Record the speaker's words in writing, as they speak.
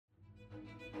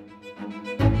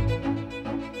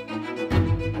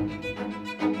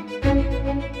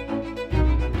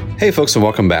Hey folks, and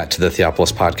welcome back to the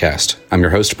Theopolis Podcast. I'm your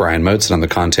host, Brian Motes, and I'm the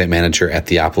content manager at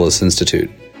Theopolis Institute.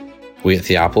 We at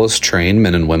Theopolis train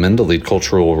men and women to lead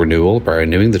cultural renewal by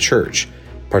renewing the church.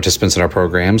 Participants in our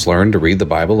programs learn to read the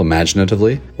Bible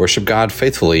imaginatively, worship God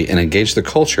faithfully, and engage the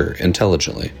culture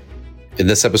intelligently. In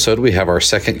this episode, we have our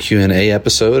second Q&A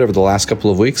episode over the last couple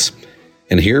of weeks.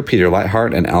 And here, Peter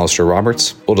Leithart and Alistair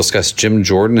Roberts will discuss Jim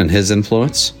Jordan and his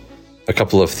influence, a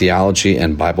couple of theology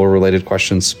and Bible-related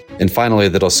questions, and finally,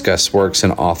 they'll discuss works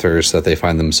and authors that they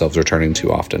find themselves returning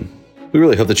to often. We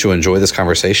really hope that you enjoy this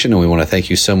conversation, and we want to thank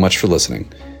you so much for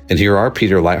listening. And here are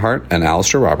Peter Leithart and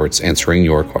Alistair Roberts answering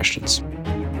your questions.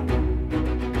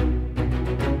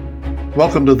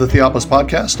 Welcome to the Theopolis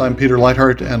Podcast. I'm Peter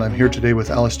Leithart, and I'm here today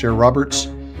with Alistair Roberts.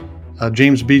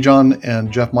 James Bejon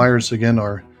and Jeff Myers, again,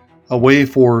 are away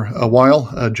for a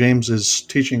while. James is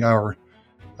teaching our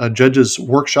Judges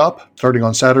workshop starting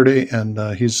on Saturday, and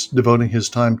he's devoting his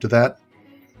time to that.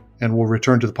 And we'll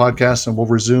return to the podcast, and we'll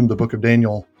resume the book of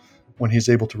Daniel when he's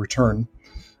able to return.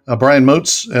 Brian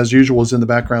Motes, as usual, is in the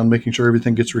background making sure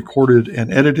everything gets recorded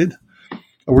and edited.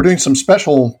 We're doing some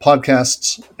special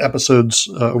podcasts episodes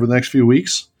over the next few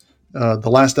weeks. The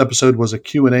last episode was a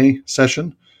Q&A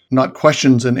session, not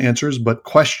questions and answers, but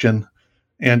question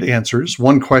and answers.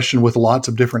 One question with lots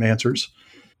of different answers.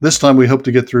 This time we hope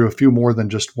to get through a few more than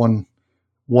just one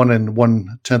and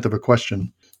 1/10 of a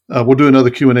question. We'll do another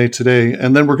Q&A today,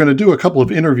 and then we're going to do a couple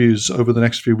of interviews over the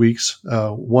next few weeks.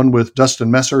 One with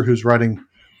Dustin Messer, who's writing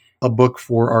a book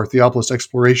for our Theopolis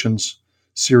Explorations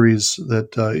series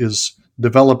that is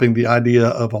developing the idea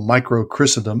of a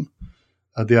micro-Christendom,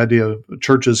 the idea of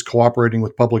churches cooperating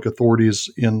with public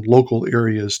authorities in local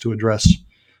areas to address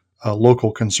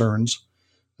local concerns.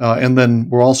 And then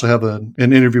we'll also have an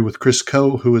interview with Chris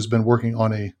Coe, who has been working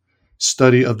on a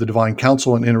study of the Divine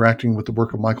Council and interacting with the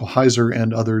work of Michael Heiser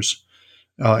and others.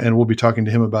 And we'll be talking to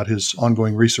him about his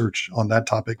ongoing research on that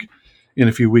topic in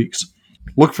a few weeks.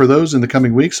 Look for those in the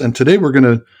coming weeks. And today we're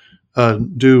going to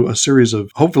do a series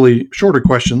of hopefully shorter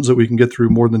questions that we can get through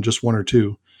more than just one or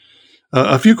two.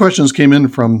 A few questions came in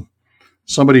from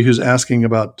somebody who's asking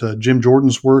about Jim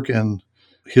Jordan's work and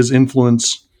his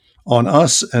influence on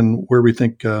us, and where we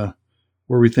think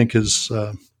his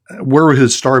where will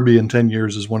his star be in 10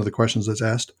 years is one of the questions that's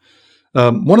asked.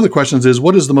 One of the questions is,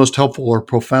 what is the most helpful or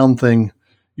profound thing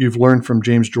you've learned from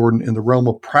James Jordan in the realm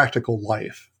of practical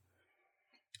life?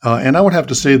 And I would have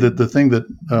to say that the thing that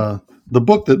the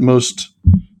book that most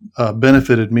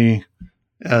benefited me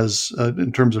as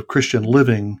in terms of Christian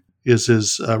living is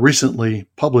his recently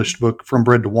published book, From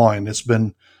Bread to Wine.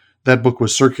 That book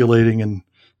was circulating in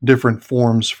different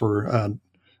forms for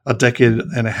a decade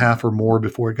and a half or more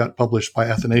before it got published by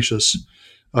Athanasius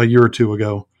a year or two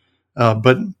ago.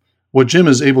 But what Jim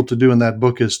is able to do in that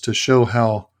book is to show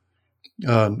how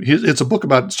it's a book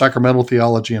about sacramental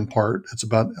theology in part. It's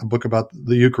about a book about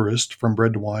the Eucharist, From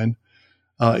Bread to Wine.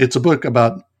 It's a book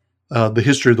about the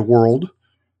history of the world,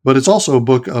 but it's also a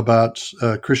book about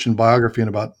Christian biography and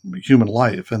about human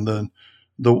life, and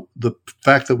the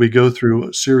fact that we go through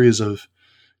a series of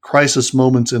crisis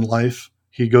moments in life.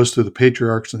 He goes through the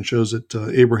patriarchs and shows that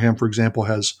Abraham, for example,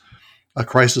 has a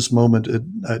crisis moment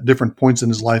at different points in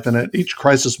his life. And at each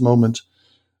crisis moment,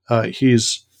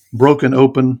 he's broken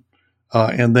open,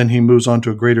 and then he moves on to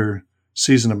a greater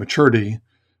season of maturity.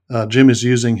 Jim is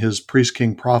using his priest,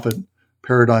 king, prophet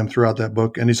paradigm throughout that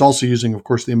book. And he's also using, of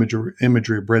course, the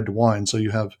imagery of bread to wine. So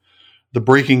you have the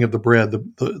breaking of the bread,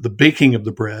 the baking of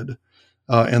the bread,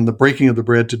 and the breaking of the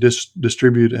bread to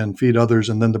distribute and feed others,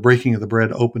 and then the breaking of the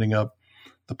bread opening up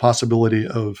the possibility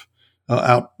of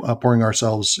outpouring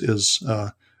ourselves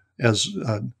as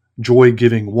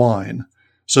joy-giving wine.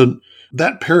 So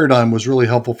that paradigm was really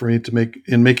helpful for me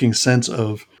in making sense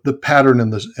of the pattern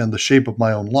and the shape of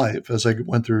my own life as I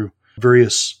went through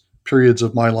various periods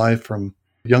of my life, from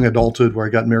young adulthood, where I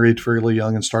got married fairly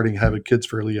young and starting having kids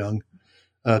fairly young,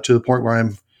 to the point where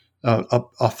I'm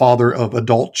a father of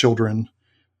adult children.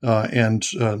 And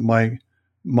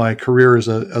my career as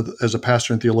a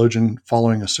pastor and theologian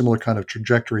following a similar kind of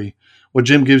trajectory. What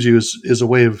Jim gives you is a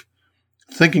way of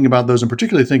thinking about those, and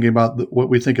particularly thinking about what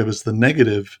we think of as the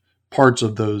negative parts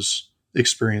of those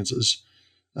experiences,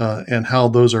 and how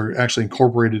those are actually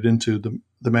incorporated into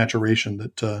the maturation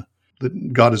that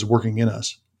God is working in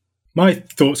us. My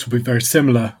thoughts will be very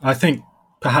similar. I think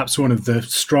perhaps one of the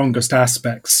strongest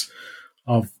aspects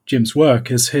of Jim's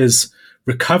work is his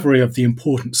recovery of the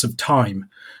importance of time.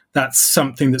 That's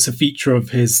something that's a feature of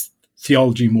his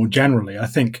theology more generally. I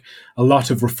think a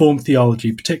lot of Reformed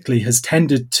theology particularly has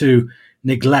tended to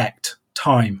neglect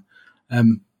time.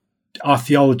 Our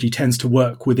theology tends to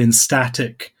work within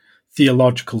static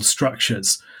theological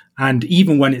structures, And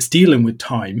even when it's dealing with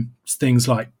time, things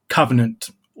like covenant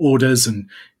orders and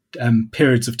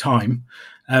periods of time,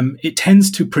 it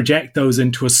tends to project those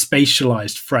into a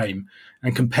spatialized frame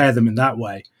and compare them in that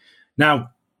way.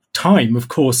 Now, time, of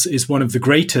course, is one of the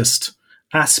greatest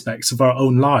aspects of our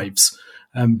own lives.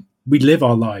 We live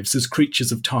our lives as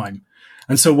creatures of time.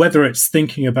 And so whether it's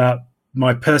thinking about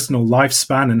my personal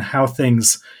lifespan and how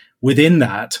things within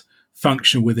that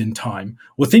function within time,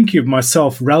 or thinking of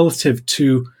myself relative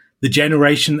to the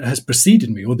generation that has preceded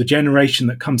me or the generation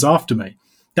that comes after me,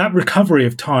 that recovery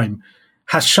of time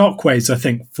has shockwaves, I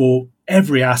think, for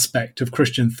every aspect of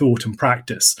Christian thought and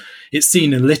practice. It's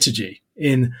seen in liturgy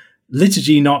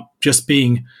not just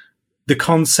being the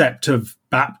concept of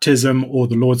baptism or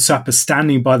the Lord's Supper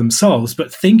standing by themselves,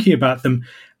 but thinking about them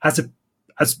as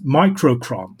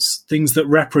microchrons, things that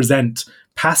represent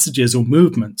passages or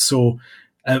movements or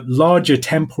larger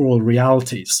temporal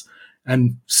realities,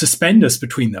 and suspend us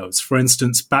between those. For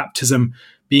instance, baptism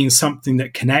being something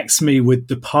that connects me with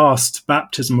the past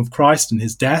baptism of Christ and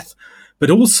his death,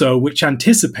 but also which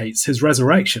anticipates his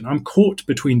resurrection. I'm caught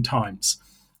between times.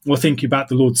 Or thinking about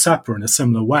the Lord's Supper in a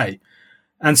similar way.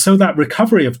 And so that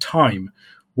recovery of time,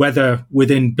 whether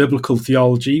within biblical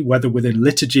theology, whether within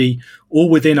liturgy, or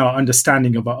within our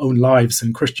understanding of our own lives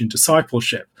and Christian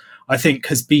discipleship, I think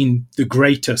has been the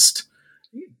greatest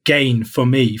gain for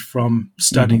me from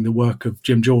studying the work of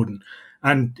Jim Jordan.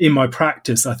 And in my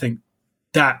practice, I think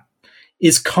that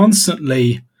is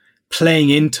constantly playing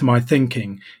into my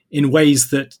thinking in ways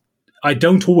that I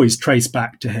don't always trace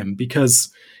back to him,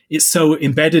 because it's so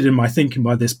embedded in my thinking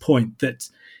by this point that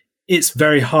it's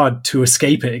very hard to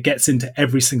escape it. It gets into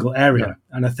every single area.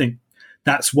 Yeah. And I think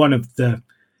that's why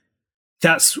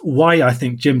I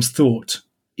think Jim's thought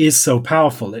is so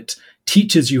powerful. It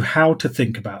teaches you how to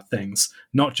think about things,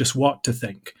 not just what to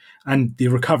think. And the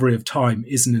recovery of time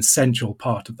is an essential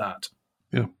part of that.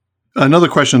 Yeah. Another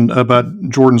question about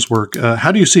Jordan's work.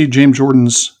 How do you see James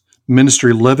Jordan's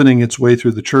ministry leavening its way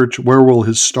through the church? Where will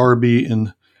his star be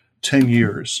in 10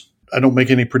 years? I don't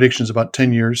make any predictions about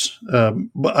 10 years,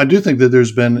 but I do think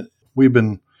that we've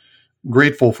been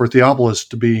grateful for Theopolis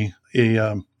to be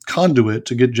a conduit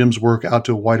to get Jim's work out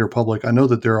to a wider public. I know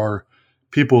that there are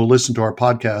people who listen to our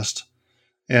podcast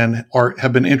and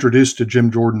have been introduced to Jim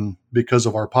Jordan because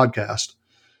of our podcast.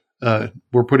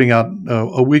 We're putting out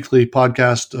a weekly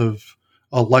podcast of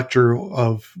a lecture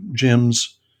of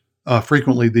Jim's.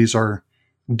 Frequently, these are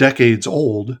decades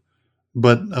old,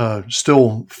 but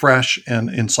still fresh and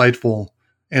insightful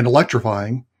and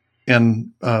electrifying,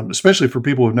 and especially for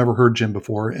people who've never heard Jim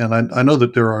before. And I know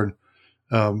that there are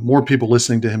more people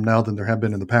listening to him now than there have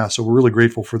been in the past, so we're really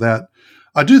grateful for that.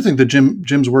 I do think that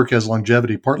Jim's work has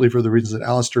longevity, partly for the reasons that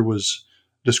Alistair was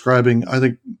describing. I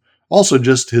think also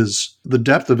just the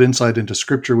depth of insight into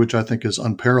Scripture, which I think is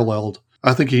unparalleled.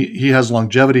 I think he has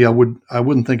longevity. I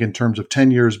wouldn't think in terms of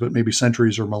 10 years, but maybe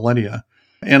centuries or millennia.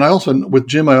 And I also, with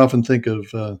Jim, I often think of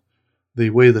the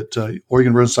way that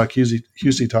Eugen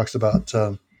Rosenstock-Huessy talks about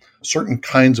certain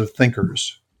kinds of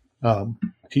thinkers.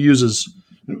 He uses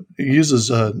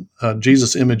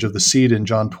Jesus' image of the seed in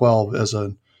John 12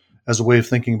 as a way of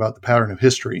thinking about the pattern of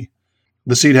history.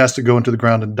 The seed has to go into the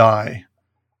ground and die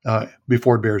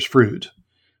before it bears fruit.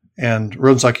 And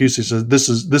Rosenstock-Huessy says this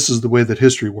is the way that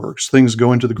history works. Things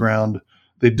go into the ground,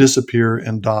 they disappear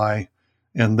and die,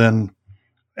 and then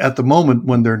at the moment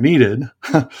when they're needed,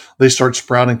 they start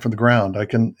sprouting from the ground. I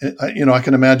can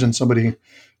imagine somebody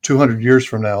 200 years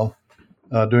from now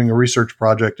doing a research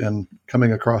project and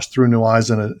coming across Through New Eyes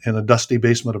in a dusty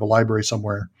basement of a library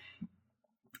somewhere,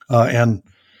 and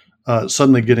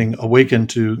suddenly getting awakened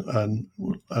to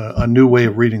a new way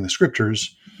of reading the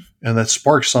Scriptures, and that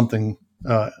sparks something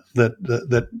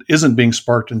that isn't being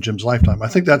sparked in Jim's lifetime. I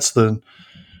think that's the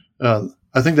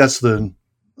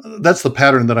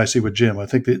pattern that I see with Jim. I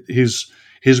think that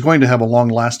he's going to have a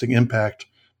long-lasting impact,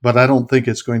 but I don't think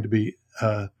it's going to be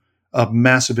a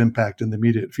massive impact in the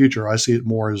immediate future. I see it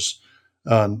more as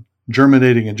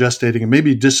germinating and gestating and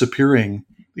maybe disappearing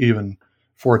even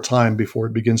for a time before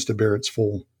it begins to bear its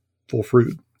full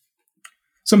fruit.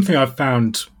 Something I've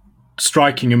found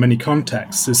striking in many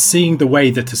contexts is seeing the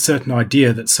way that a certain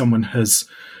idea that someone has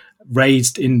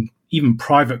raised in even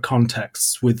private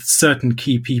contexts with certain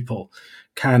key people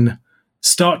can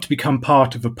start to become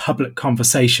part of a public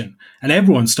conversation, and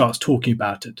everyone starts talking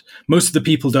about it. Most of the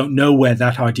people don't know where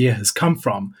that idea has come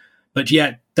from, but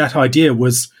yet that idea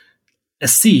was a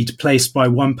seed placed by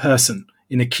one person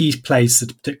in a key place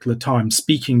at a particular time,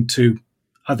 speaking to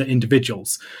other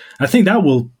individuals. I think that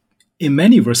will, in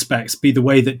many respects, be the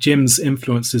way that Jim's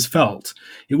influence is felt.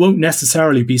 It won't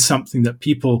necessarily be something that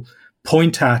people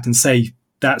point at and say,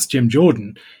 that's Jim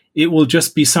Jordan. it will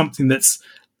just be something that's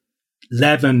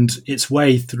leavened its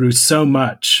way through so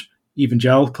much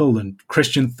evangelical and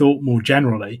Christian thought more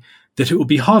generally that it will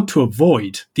be hard to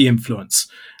avoid the influence.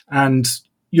 And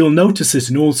you'll notice it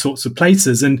in all sorts of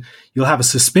places, and you'll have a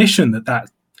suspicion that that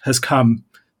has come,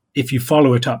 if you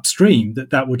follow it upstream,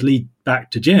 that would lead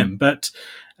back to Jim. But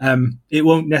it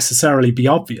won't necessarily be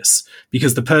obvious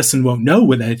because the person won't know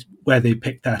where they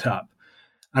picked that up.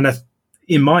 And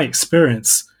in my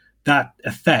experience, that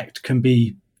effect can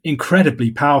be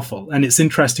incredibly powerful. And it's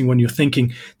interesting when you're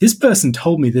thinking, this person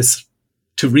told me this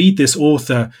to read this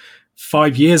author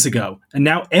 5 years ago, and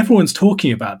now everyone's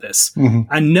talking about this,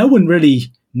 and no one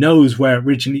really knows where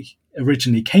it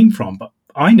originally came from. But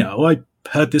I know, I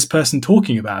heard this person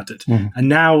talking about it, and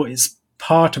now it's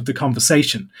part of the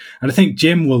conversation. And I think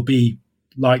Jim will be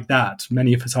like that.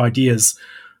 Many of his ideas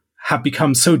have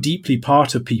become so deeply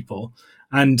part of people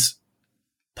and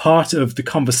part of the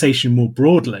conversation more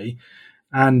broadly.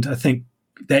 And I think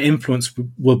their influence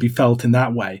will be felt in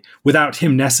that way without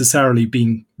him necessarily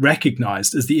being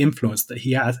recognized as the influence that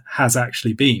he has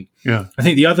actually been. Yeah. I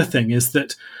think the other thing is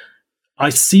that I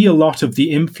see a lot of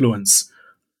the influence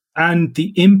and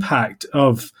the impact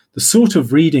of the sort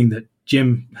of reading that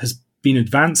Jim has been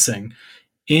advancing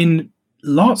in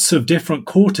lots of different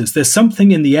quarters. There's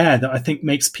something in the air that I think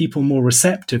makes people more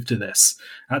receptive to this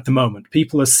at the moment.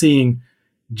 People are seeing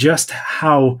just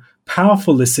how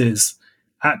powerful this is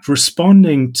at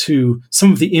responding to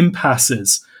some of the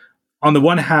impasses, on the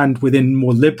one hand, within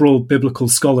more liberal biblical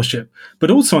scholarship, but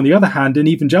also on the other hand, in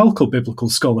evangelical biblical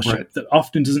scholarship that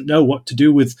often doesn't know what to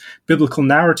do with biblical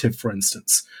narrative, for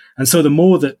instance. And so the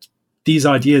more that these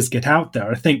ideas get out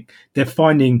there, I think they're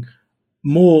finding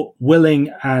more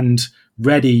willing and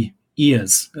ready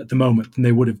ears at the moment than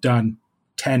they would have done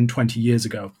 10, 20 years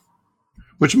ago.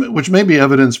 Which may be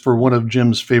evidence for one of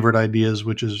Jim's favorite ideas,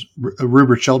 which is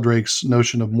Rupert Sheldrake's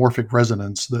notion of morphic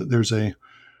resonance, that there's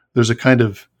a kind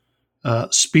of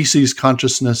species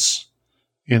consciousness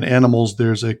in animals.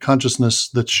 There's a consciousness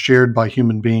that's shared by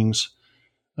human beings.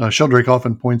 Sheldrake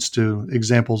often points to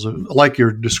examples of, like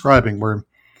you're describing, where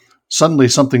suddenly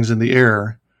something's in the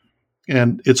air,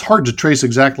 and it's hard to trace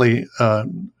exactly.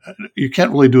 You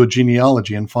can't really do a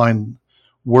genealogy and find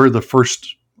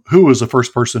who was the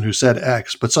first person who said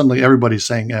X, but suddenly everybody's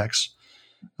saying X,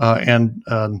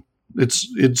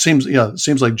 it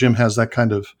seems like Jim has that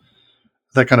kind of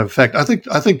effect. I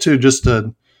think too, just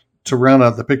to round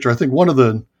out the picture, I think one of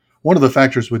the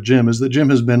factors with Jim is that Jim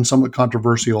has been somewhat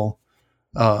controversial,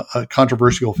 a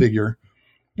controversial figure.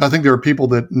 I think there are people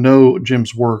that know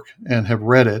Jim's work and have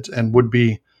read it and would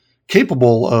be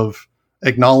capable of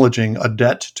acknowledging a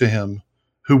debt to him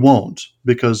who won't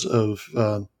because of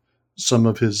some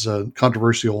of his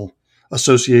controversial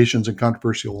associations and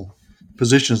controversial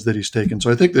positions that he's taken. So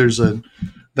I think there's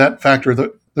that factor.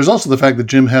 There's also the fact that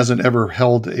Jim hasn't ever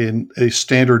held a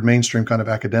standard mainstream kind of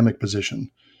academic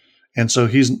position, and so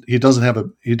he doesn't have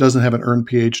an earned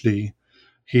PhD.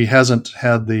 He hasn't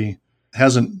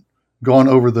gone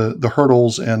over the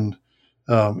hurdles, and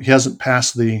he hasn't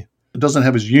passed doesn't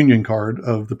have his union card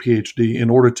of the PhD in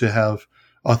order to have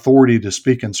authority to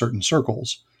speak in certain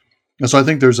circles. And so I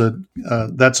think there's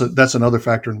that's another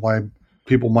factor in why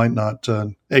people might not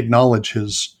acknowledge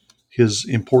his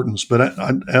importance. But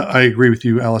I agree with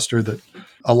you, Alistair, that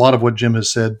a lot of what Jim has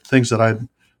said, things that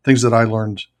I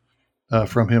learned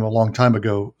from him a long time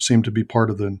ago, seem to be part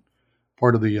of the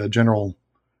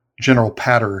general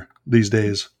patter these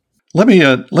days. Let me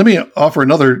offer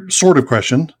another sort of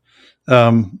question.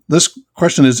 This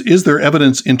question is there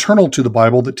evidence internal to the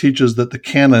Bible that teaches that the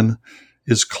canon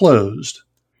is closed?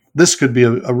 This could be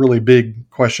a really big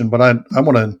question, but I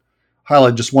want to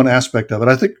highlight just one aspect of it.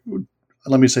 I think,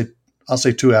 I'll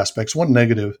say two aspects. One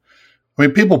negative. I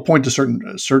mean, people point to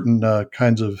certain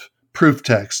kinds of proof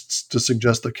texts to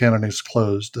suggest the canon is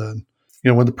closed.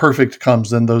 When the perfect comes,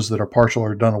 then those that are partial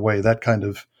are done away. That kind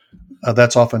of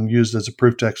that's often used as a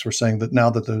proof text for saying that now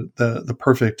that the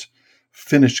perfect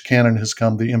finished canon has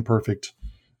come, the imperfect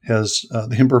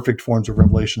forms of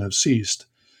revelation have ceased.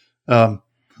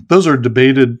 Those are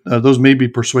debated. Those may be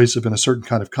persuasive in a certain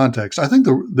kind of context. I think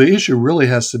the issue really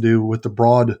has to do with the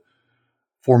broad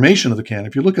formation of the canon.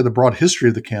 If you look at the broad history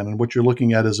of the canon, what you're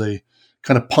looking at is a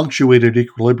kind of punctuated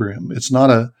equilibrium. It's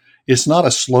not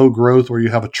a slow growth where you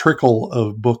have a trickle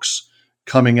of books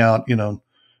coming out,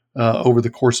 over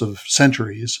the course of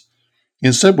centuries.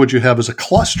 Instead, what you have is a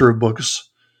cluster of books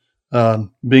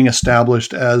being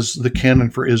established as the canon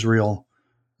for Israel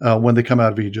when they come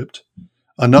out of Egypt.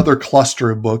 Another cluster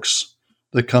of books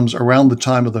that comes around the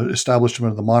time of the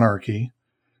establishment of the monarchy.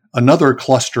 Another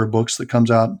cluster of books that comes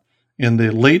out in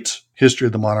the late history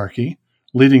of the monarchy,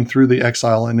 leading through the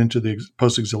exile and into the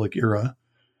post-exilic era.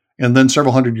 And then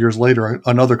several hundred years later,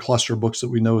 another cluster of books that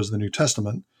we know as the New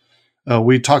Testament.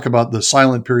 We talk about the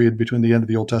silent period between the end of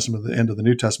the Old Testament and the end of the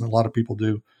New Testament. A lot of people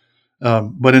do.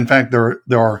 But in fact, there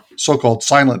are so-called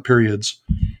silent periods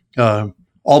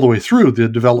all the way through the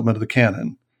development of the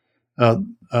canon.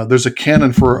 There's a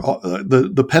canon for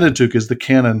the Pentateuch is the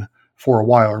canon for a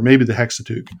while, or maybe the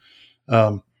Hexateuch.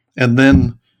 And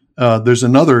then there's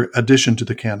another addition to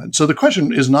the canon. So the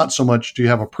question is not so much do you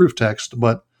have a proof text,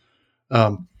 but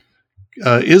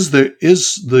is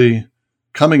the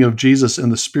coming of Jesus in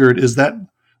the Spirit, does that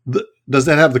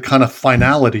have the kind of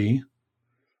finality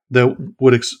that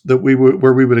we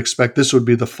would expect this would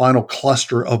be the final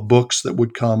cluster of books that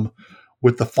would come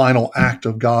with the final act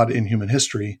of God in human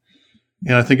history?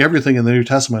 And I think everything in the New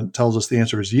Testament tells us the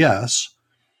answer is yes.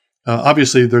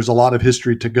 Obviously, there's a lot of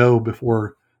history to go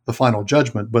before the final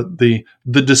judgment, but the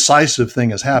decisive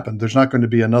thing has happened. There's not going to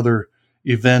be another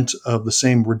event of the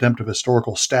same redemptive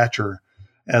historical stature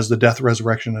as the death,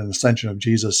 resurrection, and ascension of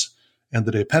Jesus and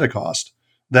the day of Pentecost.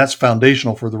 That's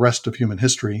foundational for the rest of human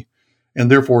history. And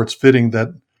therefore, it's fitting that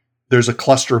there's a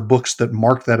cluster of books that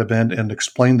mark that event and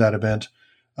explain that event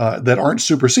that aren't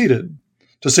superseded.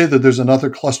 To say that there's another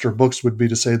cluster of books would be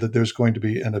to say that there's going to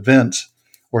be an event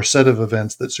or set of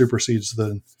events that supersedes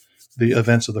the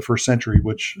events of the first century,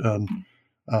 which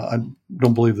I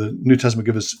don't believe the New Testament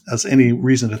gives us any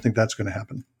reason to think that's going to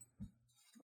happen.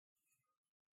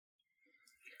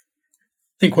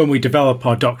 I think when we develop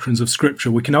our doctrines of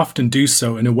Scripture, we can often do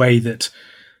so in a way that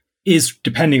is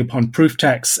depending upon proof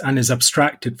texts and is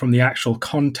abstracted from the actual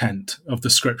content of the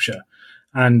Scripture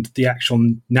and the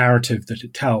actual narrative that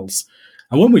it tells.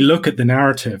 And when we look at the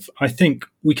narrative, I think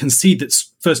we can see that,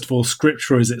 first of all,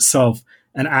 Scripture is itself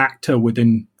an actor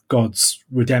within God's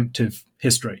redemptive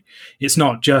history. It's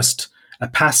not just a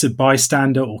passive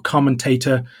bystander or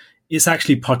commentator. It's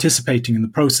actually participating in the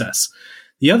process.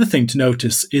 The other thing to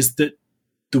notice is that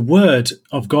the word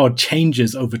of God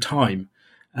changes over time.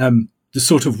 The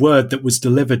sort of word that was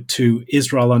delivered to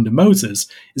Israel under Moses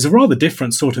is a rather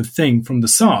different sort of thing from the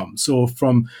Psalms or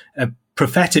from a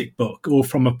prophetic book or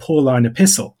from a Pauline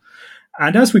epistle.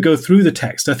 And as we go through the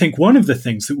text, I think one of the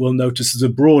things that we'll notice as a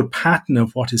broad pattern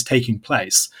of what is taking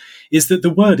place is that the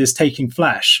word is taking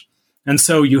flesh. And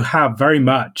so you have very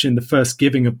much in the first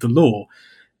giving of the law,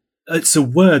 it's a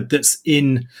word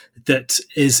that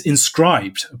is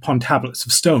inscribed upon tablets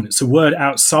of stone. It's a word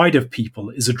outside of people,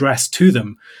 is addressed to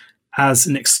them as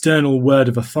an external word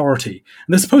of authority.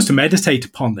 And they're supposed to meditate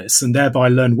upon this and thereby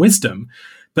learn wisdom.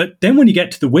 But then when you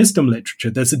get to the wisdom literature,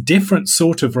 there's a different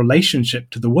sort of relationship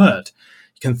to the word.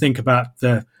 You can think about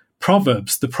the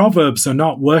Proverbs. The Proverbs are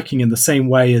not working in the same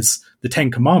way as the Ten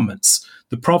Commandments.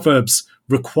 The Proverbs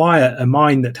require a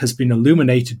mind that has been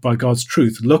illuminated by God's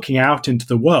truth, looking out into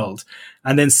the world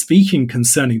and then speaking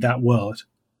concerning that world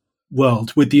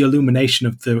with the illumination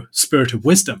of the spirit of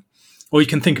wisdom. Or you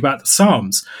can think about the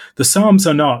Psalms. The Psalms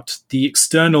are not the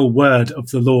external word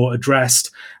of the law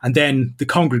addressed and then the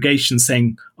congregation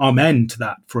saying amen to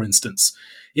that, for instance.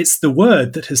 It's the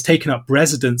word that has taken up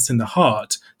residence in the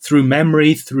heart through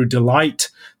memory, through delight,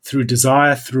 through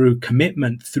desire, through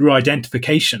commitment, through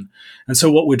identification. And so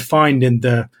what we'd find in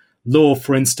the law,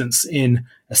 for instance, in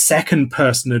a second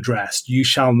person addressed, you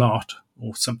shall not,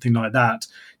 or something like that,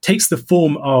 takes the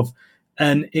form of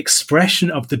an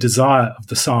expression of the desire of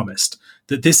the psalmist,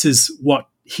 that this is what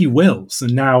he wills.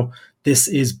 And now this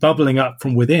is bubbling up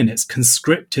from within. It's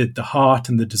conscripted the heart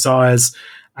and the desires,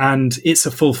 and it's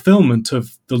a fulfillment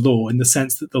of the law in the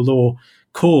sense that the law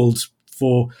called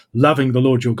for loving the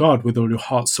Lord your God with all your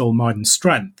heart, soul, mind, and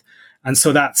strength. And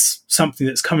so that's something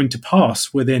that's coming to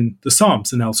pass within the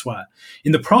Psalms and elsewhere.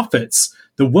 In the prophets,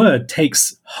 the word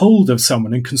takes hold of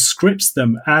someone and conscripts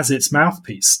them as its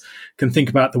mouthpiece. You can think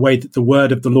about the way that the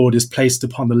word of the Lord is placed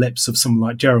upon the lips of someone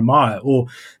like Jeremiah, or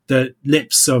the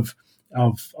lips of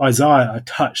Isaiah are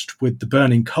touched with the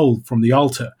burning coal from the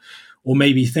altar. Or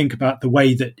maybe think about the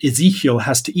way that Ezekiel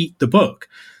has to eat the book.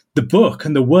 The book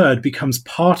and the word becomes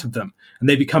part of them, and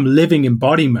they become living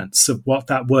embodiments of what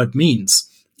that word means.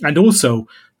 And also,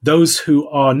 those who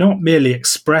are not merely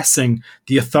expressing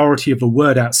the authority of a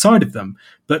word outside of them,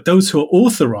 but those who are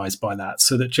authorized by that,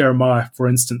 so that Jeremiah, for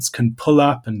instance, can pull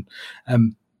up and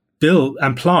build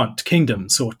and plant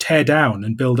kingdoms or tear down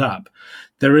and build up.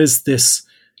 There is this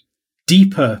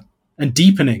deeper and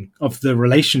deepening of the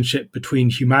relationship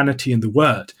between humanity and the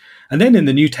word. And then in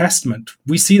the New Testament,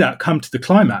 we see that come to the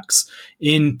climax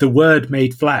in the word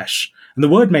made flesh. And the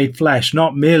word made flesh,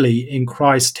 not merely in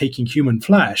Christ taking human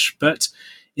flesh, but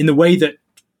in the way that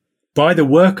by the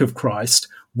work of Christ,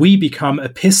 we become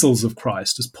epistles of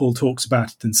Christ, as Paul talks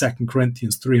about it in 2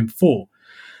 Corinthians 3 and 4.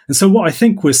 And so what I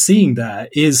think we're seeing there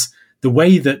is the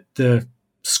way that the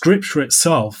scripture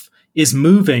itself is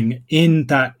moving in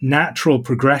that natural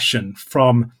progression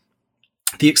from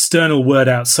the external word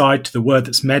outside to the word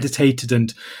that's meditated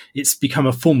and it's become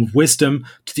a form of wisdom,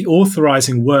 to the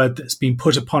authorizing word that's been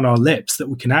put upon our lips that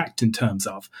we can act in terms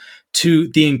of, to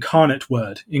the incarnate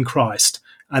word in Christ,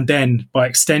 and then by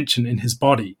extension in his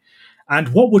body.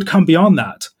 And what would come beyond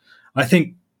that? I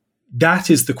think that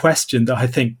is the question that I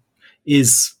think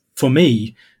is, for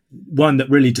me, one that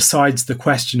really decides the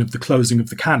question of the closing of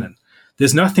the canon.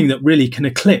 There's nothing that really can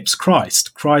eclipse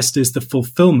Christ. Christ is the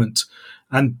fulfillment,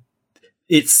 and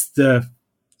it's the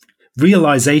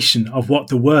realization of what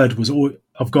the word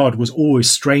of God was always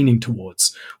straining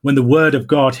towards. When the word of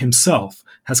God himself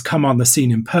has come on the scene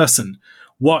in person,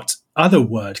 what other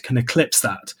word can eclipse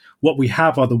that? What we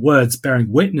have are the words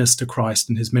bearing witness to Christ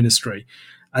and his ministry.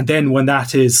 And then when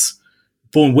that is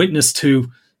borne witness to,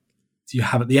 you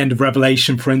have at the end of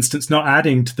Revelation, for instance, not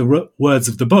adding to the words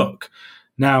of the book.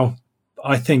 Now,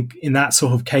 I think in that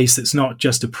sort of case, it's not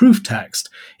just a proof text.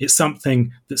 It's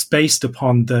something that's based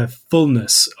upon the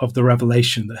fullness of the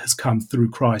revelation that has come through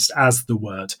Christ as the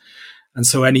word. And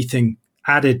so anything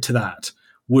added to that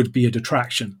would be a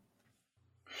detraction.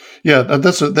 Yeah,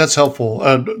 that's helpful.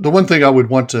 The one thing I would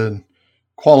want to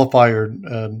qualify or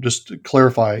just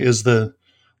clarify is that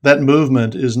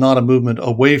movement is not a movement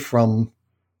away from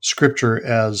Scripture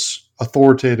as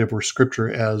authoritative or Scripture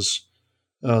as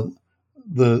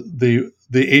the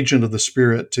agent of the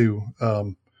Spirit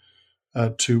to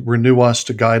renew us,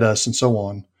 to guide us, and so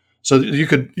on. So you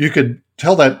could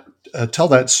tell that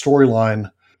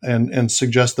storyline and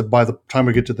suggest that by the time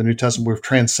we get to the New Testament, we've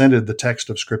transcended the text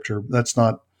of Scripture.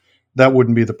 That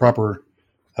wouldn't be the proper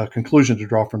conclusion to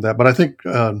draw from that. But I think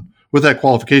with that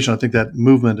qualification, I think that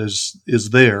movement is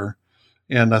there,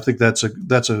 and I think that's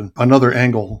another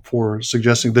angle for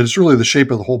suggesting that it's really the shape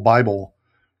of the whole Bible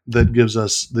that leads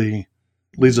us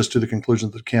to the conclusion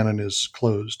that the canon is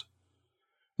closed.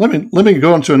 Let me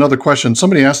go on to another question.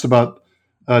 Somebody asked about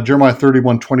Jeremiah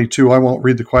 31:22. I won't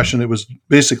read the question. It was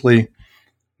basically,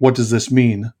 what does this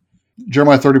mean?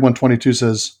 Jeremiah 31:22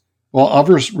 says, well, I'll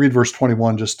read verse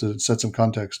 21 just to set some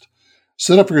context.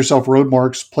 Set up for yourself road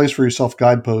marks, place for yourself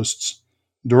guideposts,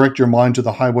 direct your mind to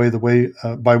the highway, the way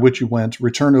by which you went.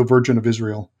 Return, O Virgin of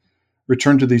Israel.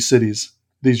 Return to these cities,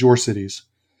 these your cities.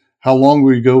 How long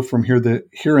will you go from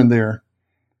here and there?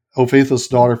 O faithless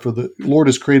daughter, for the Lord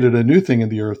has created a new thing in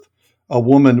the earth. A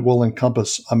woman will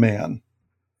encompass a man.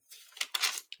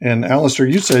 And Alistair,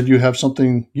 you said you have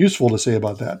something useful to say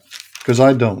about that, because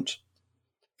I don't.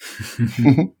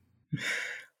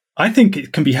 I think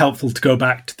it can be helpful to go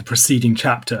back to the preceding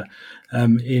chapter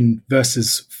in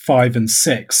verses 5 and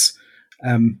 6.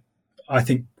 I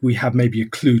think we have maybe a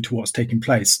clue to what's taking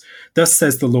place. Thus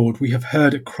says the Lord, we have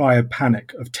heard a cry of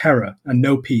panic, of terror, and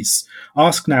no peace.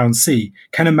 Ask now and see,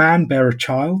 can a man bear a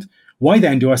child? Why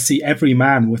then do I see every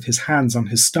man with his hands on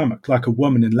his stomach like a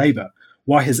woman in labor?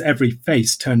 Why has every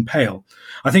face turned pale?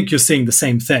 I think you're seeing the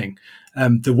same thing.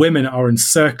 The women are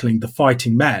encircling the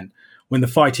fighting men when the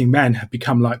fighting men have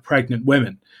become like pregnant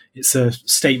women. It's a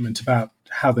statement about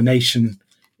how the nation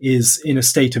is in a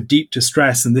state of deep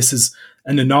distress, and this is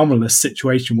an anomalous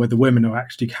situation where the women are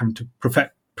actually having to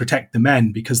protect the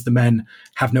men because the men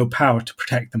have no power to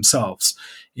protect themselves.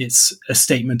 It's a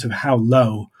statement of how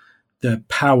low the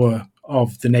power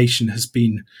of the nation has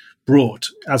been brought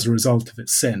as a result of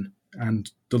its sin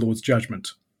and the Lord's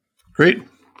judgment. Great.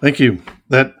 Thank you.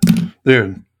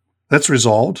 That's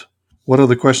resolved. What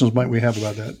other questions might we have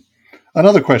about that?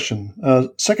 Another question,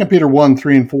 2 Peter 1,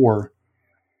 3 and 4.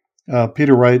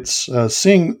 Peter writes,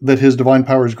 seeing that his divine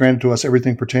power has granted to us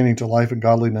everything pertaining to life and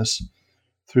godliness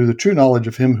through the true knowledge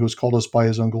of him who has called us by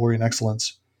his own glory and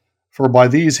excellence. For by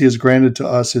these he has granted to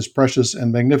us his precious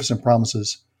and magnificent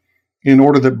promises, in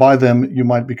order that by them you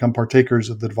might become partakers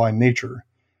of the divine nature,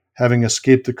 having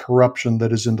escaped the corruption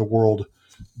that is in the world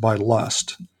by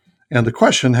lust. And the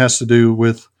question has to do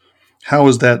with how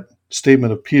is that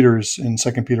statement of Peter's in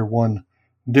 2 Peter 1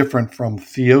 different from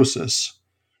theosis?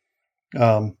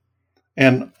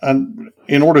 And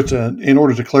in order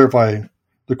to clarify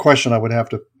the question, I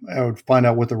would find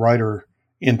out what the writer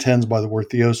intends by the word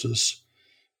theosis,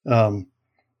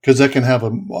 because that can have a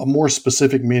more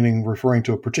specific meaning referring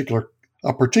to a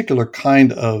particular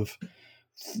kind of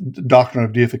doctrine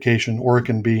of deification, or it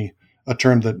can be a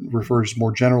term that refers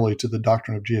more generally to the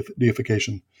doctrine of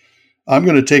deification. I'm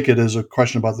going to take it as a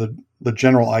question about the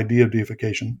general idea of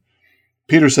deification.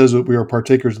 Peter says that we are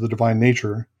partakers of the divine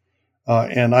nature.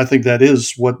 And I think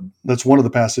that's one of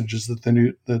the passages that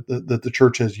the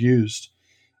church has used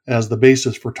as the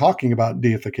basis for talking about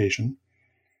deification.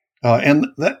 And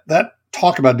that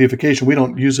talk about deification, we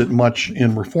don't use it much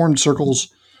in Reformed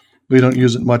circles. We don't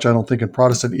use it much, I don't think, in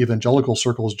Protestant evangelical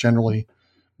circles generally.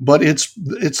 But it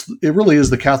really is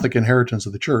the Catholic inheritance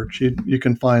of the church. You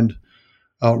can find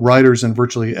writers in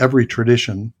virtually every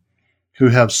tradition who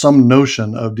have some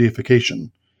notion of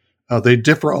deification. They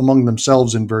differ among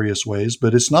themselves in various ways,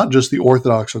 but it's not just the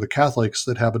Orthodox or the Catholics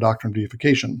that have a doctrine of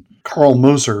deification. Karl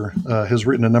Moser has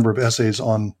written a number of essays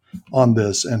on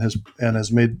this and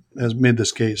has made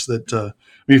this case that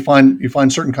you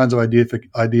find certain kinds of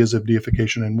ideas of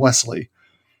deification in Wesley.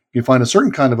 You find a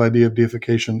certain kind of idea of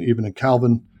deification even in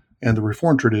Calvin and the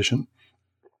Reformed tradition.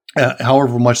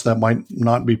 However much that might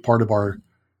not be part of our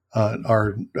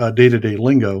day-to-day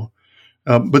lingo.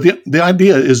 But the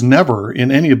idea is never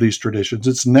in any of these traditions.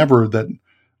 It's never that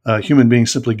human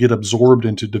beings simply get absorbed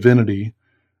into divinity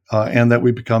and that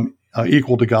we become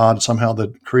equal to God. Somehow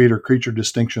the creator-creature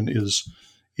distinction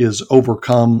is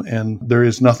overcome, and there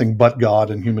is nothing but God,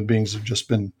 and human beings have just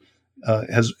been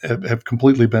have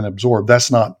completely been absorbed.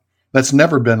 That's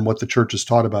never been what the church has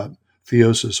taught about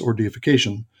theosis or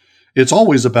deification. It's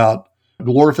always about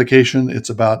glorification. It's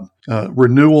about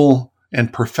renewal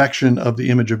and perfection of the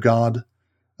image of God.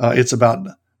 It's about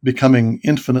becoming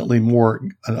infinitely more,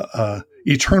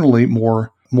 eternally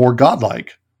more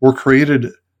godlike. We're created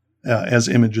as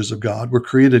images of God. We're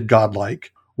created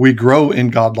godlike. We grow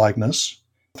in godlikeness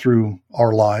through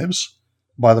our lives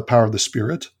by the power of the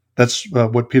Spirit. That's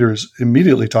what Peter is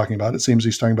immediately talking about. It seems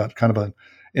he's talking about kind of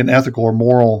an ethical or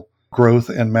moral growth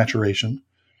and maturation.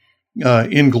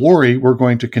 In glory, we're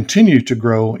going to continue to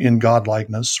grow in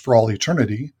godlikeness for all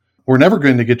eternity. We're never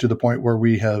going to get to the point where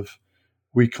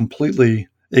we completely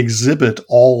exhibit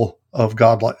all of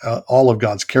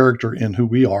God's character in who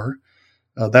we are.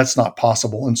 That's not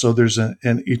possible, and so there's an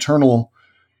eternal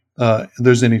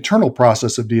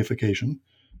process of deification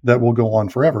that will go on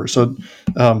forever. So,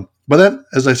 but that,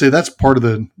 as I say, that's part of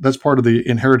the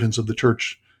inheritance of the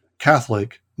Church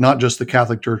Catholic, not just the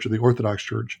Catholic Church or the Orthodox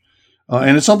Church,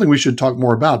 and it's something we should talk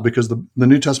more about because the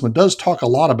New Testament does talk a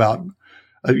lot about.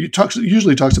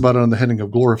 Usually talks about it on the heading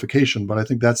of glorification, but I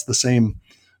think that's the same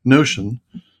notion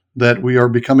that we are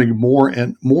becoming more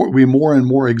and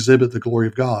more exhibit the glory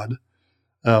of God.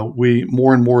 We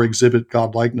more and more exhibit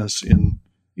godlikeness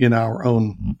in our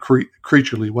own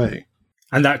creaturely way.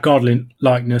 And that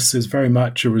godlikeness is very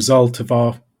much a result of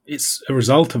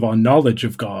our knowledge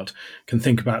of God. Can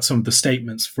think about some of the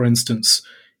statements, for instance,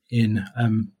 in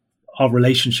our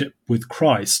relationship with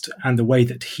Christ and the way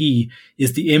that he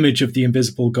is the image of the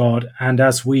invisible God. And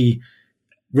as we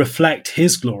reflect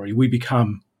his glory, we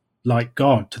become like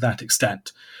God to that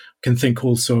extent. Can think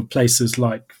also of places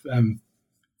like 1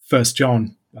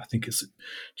 John, I think it's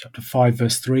chapter 5,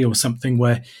 verse 3 or something,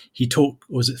 where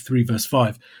or is it 3, verse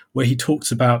 5, where he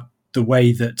talks about the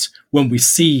way that when we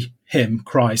see him,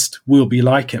 Christ, we'll be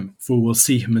like him, for we'll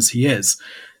see him as he is.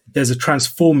 There's a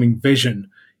transforming vision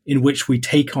in which we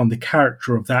take on the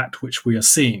character of that which we are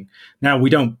seeing. Now, we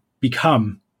don't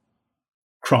become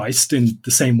Christ in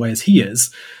the same way as he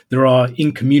is. There are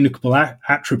incommunicable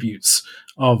attributes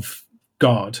of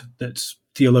God that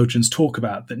theologians talk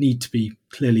about that need to be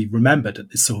clearly remembered at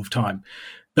this sort of time.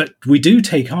 But we do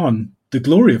take on the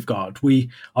glory of God.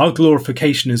 Our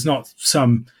glorification is not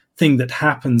some thing that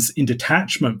happens in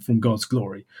detachment from God's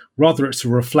glory. Rather, it's a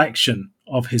reflection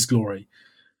of his glory.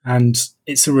 And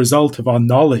it's a result of our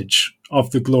knowledge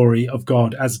of the glory of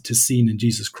God as it is seen in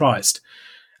Jesus Christ.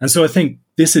 And so I think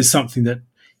this is something that,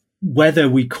 whether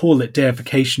we call it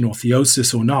deification or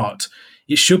theosis or not,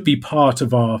 it should be part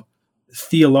of our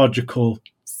theological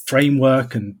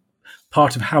framework and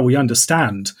part of how we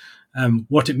understand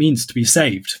what it means to be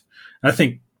saved. And I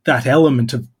think that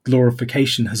element of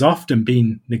glorification has often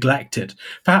been neglected.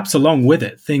 Perhaps along with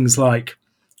it, things like,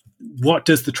 what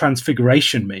does the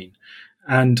transfiguration mean?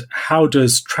 And how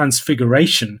does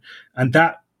transfiguration and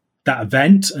that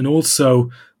event and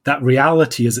also that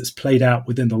reality as it's played out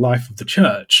within the life of the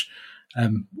church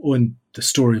or in the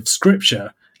story of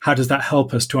Scripture, how does that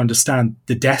help us to understand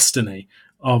the destiny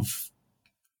of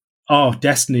our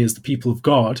destiny as the people of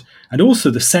God, and also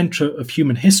the center of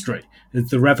human history,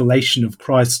 the revelation of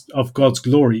Christ, of God's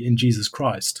glory in Jesus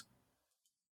Christ?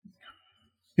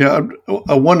 Yeah,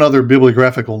 one other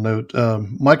bibliographical note.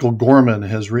 Michael Gorman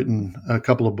has written a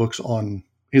couple of books on,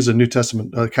 he's a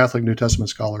Catholic New Testament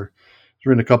scholar. He's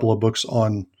written a couple of books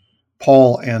on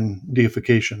Paul and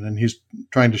deification, and he's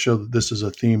trying to show that this is a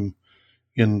theme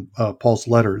in Paul's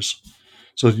letters.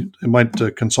 So you might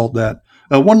consult that.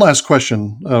 One last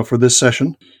question for this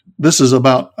session. This is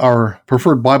about our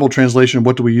preferred Bible translation.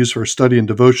 What do we use for study and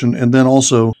devotion? And then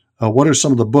also, what are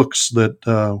some of the books that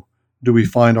do we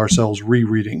find ourselves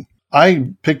rereading?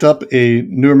 I picked up a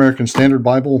New American Standard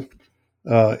Bible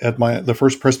at the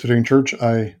First Presbyterian Church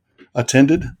I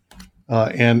attended,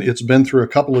 and it's been through a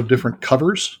couple of different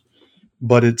covers,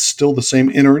 but it's still the same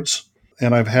innards,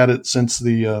 and I've had it since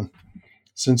the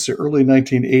early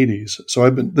 1980s. So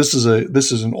this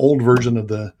is an old version of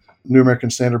the New American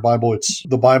Standard Bible. It's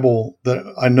the Bible that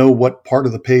I know what part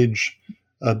of the page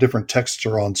different texts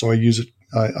are on. So I use it.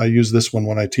 I use this one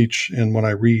when I teach and when I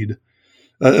read.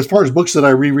 As far as books that I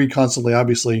reread constantly,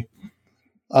 obviously,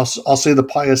 I'll say the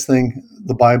pious thing,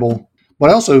 the Bible.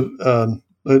 But I also,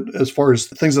 as far as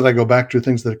things that I go back to,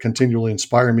 things that continually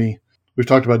inspire me, we've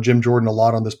talked about Jim Jordan a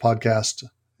lot on this podcast,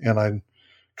 and I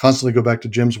constantly go back to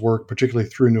Jim's work, particularly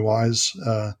Through New Eyes,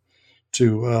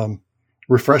 to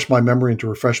refresh my memory and to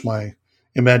refresh my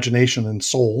imagination and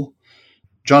soul.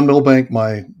 John Milbank,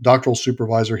 my doctoral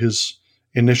supervisor, his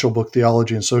initial book,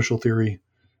 Theology and Social Theory,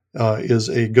 is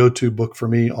a go-to book for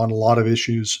me on a lot of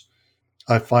issues.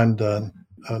 I find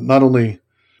not only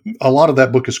a lot of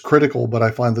that book is critical, but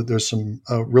I find that there's some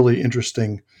really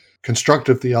interesting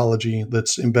constructive theology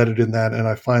that's embedded in that. And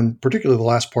I find particularly the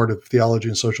last part of Theology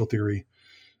and Social Theory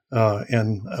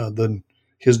and then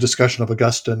his discussion of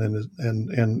Augustine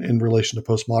and in relation to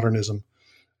postmodernism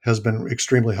has been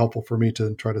extremely helpful for me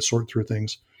to try to sort through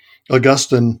things.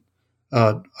 Augustine,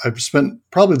 I've spent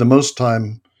probably the most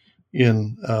time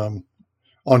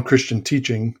on Christian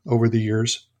teaching over the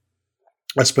years.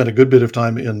 I spent a good bit of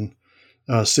time in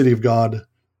City of God,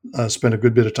 spent a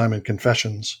good bit of time in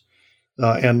Confessions,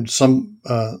 and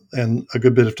a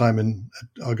good bit of time in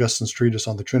Augustine's treatise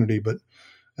on the Trinity. But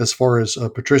as far as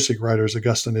patristic writers,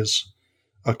 Augustine is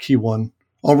a key one.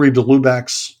 I'll read de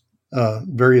Lubac's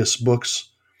various books.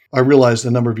 I realized a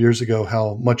number of years ago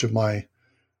how much of my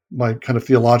kind of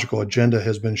theological agenda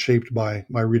has been shaped by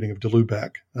my reading of de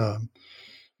Lubac.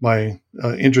 My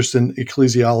interest in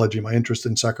ecclesiology, my interest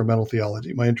in sacramental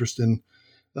theology, my interest in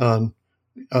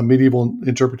medieval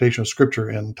interpretation of Scripture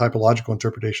and typological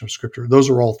interpretation of Scripture.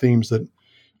 Those are all themes that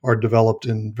are developed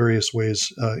in various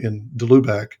ways in de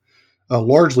Lubac,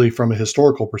 largely from a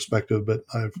historical perspective, but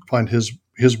I find his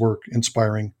work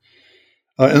inspiring.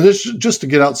 And this, just to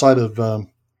get outside of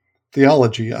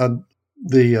theology,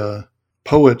 the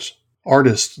poet,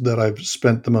 artist that I've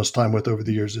spent the most time with over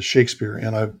the years is Shakespeare,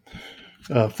 and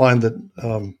I find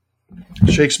that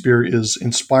Shakespeare is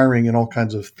inspiring in all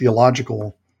kinds of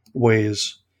theological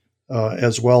ways,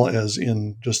 as well as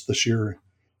in just the sheer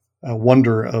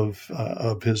wonder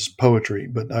of his poetry.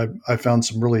 But I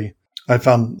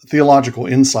found theological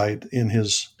insight in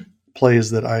his plays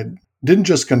that I didn't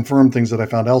just confirm things that I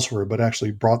found elsewhere, but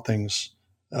actually brought things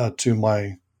to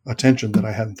my attention that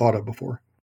I hadn't thought of before.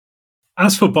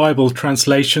 As for Bible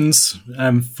translations,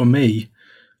 for me,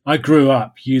 I grew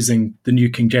up using the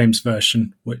New King James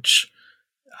Version, which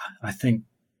I think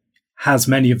has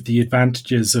many of the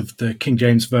advantages of the King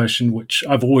James Version, which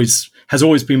has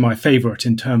always been my favorite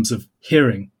in terms of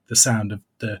hearing the sound of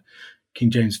the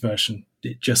King James Version.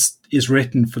 It just is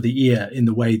written for the ear in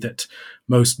the way that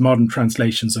most modern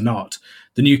translations are not.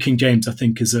 The New King James, I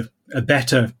think, is a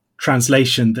better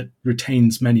translation that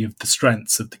retains many of the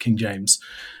strengths of the King James.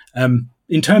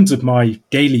 In terms of my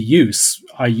daily use,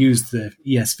 I use the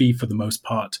ESV for the most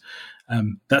part.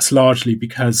 That's largely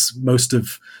because most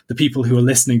of the people who are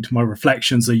listening to my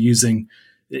reflections are using,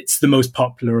 it's the most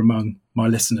popular among my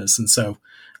listeners. And so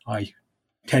I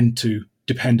tend to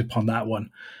depend upon that one.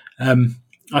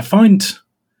 I find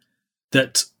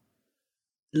that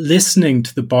listening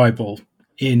to the Bible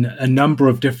in a number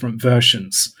of different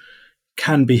versions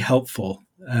can be helpful.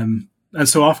 And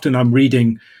so often I'm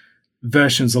reading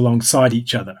versions alongside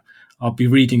each other. I'll be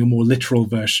reading a more literal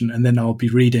version, and then I'll be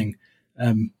reading,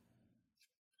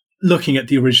 looking at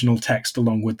the original text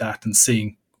along with that and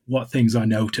seeing what things I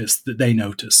notice that they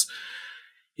notice.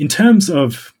 In terms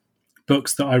of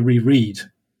books that I reread,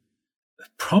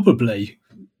 probably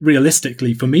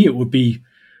realistically for me, it would be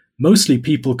mostly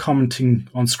people commenting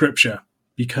on Scripture,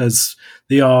 because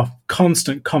they are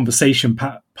constant conversation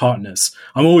partners.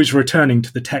 I'm always returning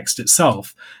to the text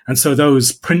itself. And so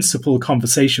those principal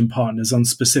conversation partners on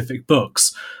specific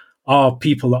books are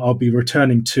people that I'll be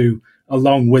returning to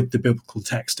along with the biblical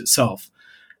text itself.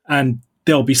 And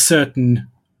there'll be certain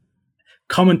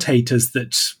commentators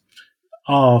that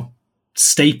are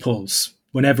staples.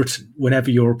 Whenever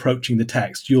you're approaching the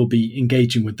text, you'll be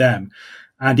engaging with them.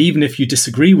 And even if you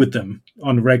disagree with them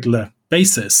on a regular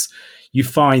basis, you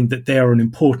find that they are an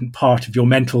important part of your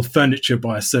mental furniture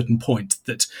by a certain point,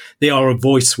 that they are a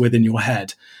voice within your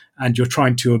head. and you're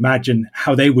trying to imagine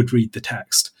how they would read the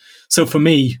text. So for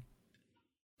me,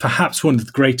 perhaps one of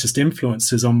the greatest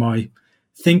influences on my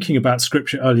thinking about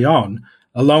scripture early on,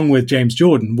 along with James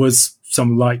Jordan, was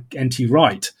someone like N.T.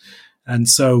 Wright. And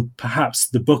so perhaps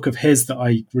the book of his that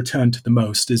I return to the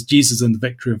most is Jesus and the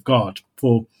Victory of God.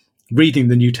 For reading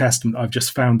the New Testament, I've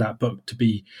just found that book to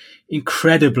be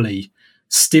incredibly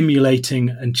stimulating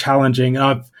and challenging.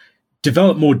 I've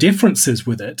developed more differences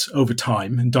with it over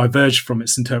time and diverged from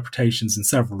its interpretations in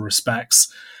several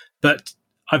respects. But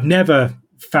I've never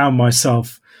found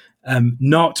myself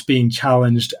not being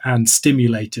challenged and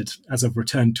stimulated as I've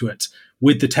returned to it,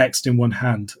 with the text in one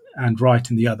hand and Wright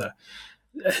in the other.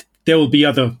 There will be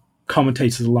other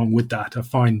commentators along with that. I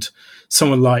find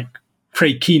someone like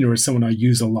Craig Keener is someone I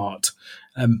use a lot,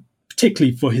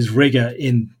 particularly for his rigor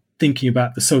in thinking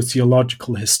about the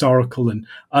sociological, historical, and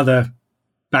other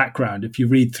background. If you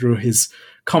read through his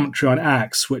commentary on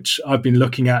Acts, which I've been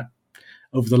looking at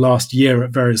over the last year at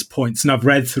various points, and I've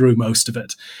read through most of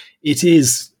it, it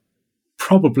is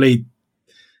probably,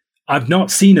 I've not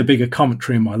seen a bigger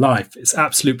commentary in my life. It's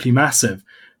absolutely massive.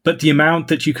 But the amount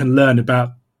that you can learn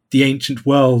about the ancient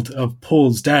world of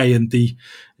Paul's day and the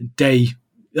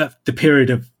period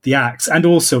of the Acts, and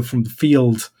also from the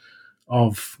field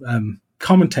of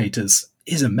commentators,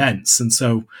 is immense. And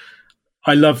so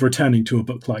I love returning to a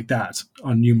book like that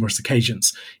on numerous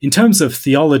occasions. In terms of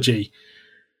theology,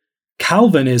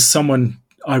 Calvin is someone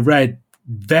I read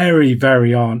very,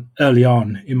 very early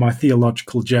on in my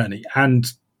theological journey,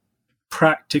 and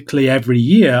practically every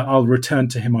year I'll return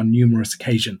to him on numerous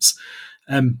occasions.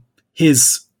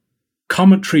 His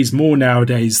commentaries more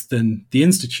nowadays than the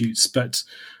Institutes, but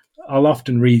I'll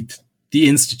often read the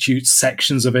Institute's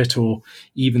sections of it, or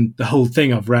even the whole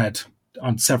thing I've read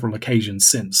on several occasions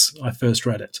since I first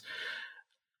read it.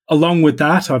 Along with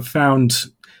that, I've found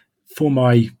for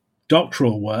my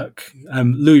doctoral work,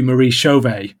 Louis-Marie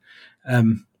Chauvet,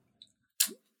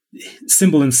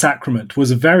 Symbol and Sacrament,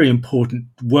 was a very important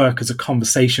work as a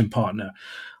conversation partner.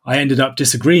 I ended up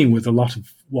disagreeing with a lot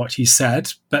of what he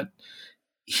said, but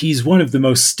he's one of the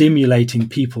most stimulating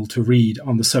people to read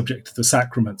on the subject of the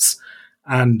sacraments.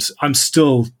 And I'm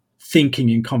still thinking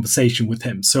in conversation with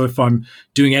him. So if I'm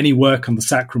doing any work on the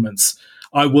sacraments,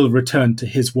 I will return to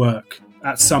his work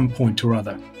at some point or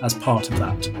other as part of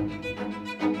that.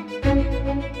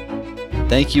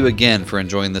 Thank you again for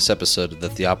enjoying this episode of the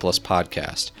Theopolis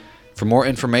Podcast. For more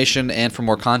information and for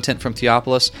more content from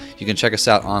Theopolis, you can check us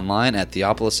out online at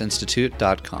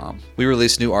theopolisinstitute.com. We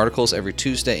release new articles every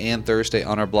Tuesday and Thursday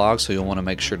on our blog, so you'll want to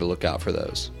make sure to look out for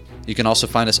those. You can also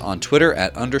find us on Twitter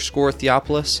at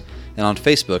 _Theopolis, and on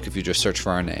Facebook if you just search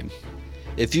for our name.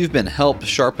 If you've been helped,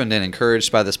 sharpened, and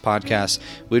encouraged by this podcast,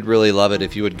 we'd really love it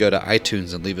if you would go to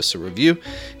iTunes and leave us a review.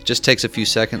 It just takes a few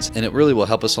seconds, and it really will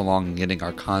help us along in getting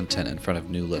our content in front of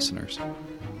new listeners.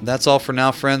 That's all for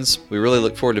now, friends. We really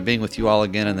look forward to being with you all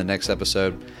again in the next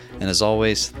episode. And as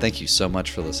always, thank you so much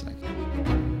for listening.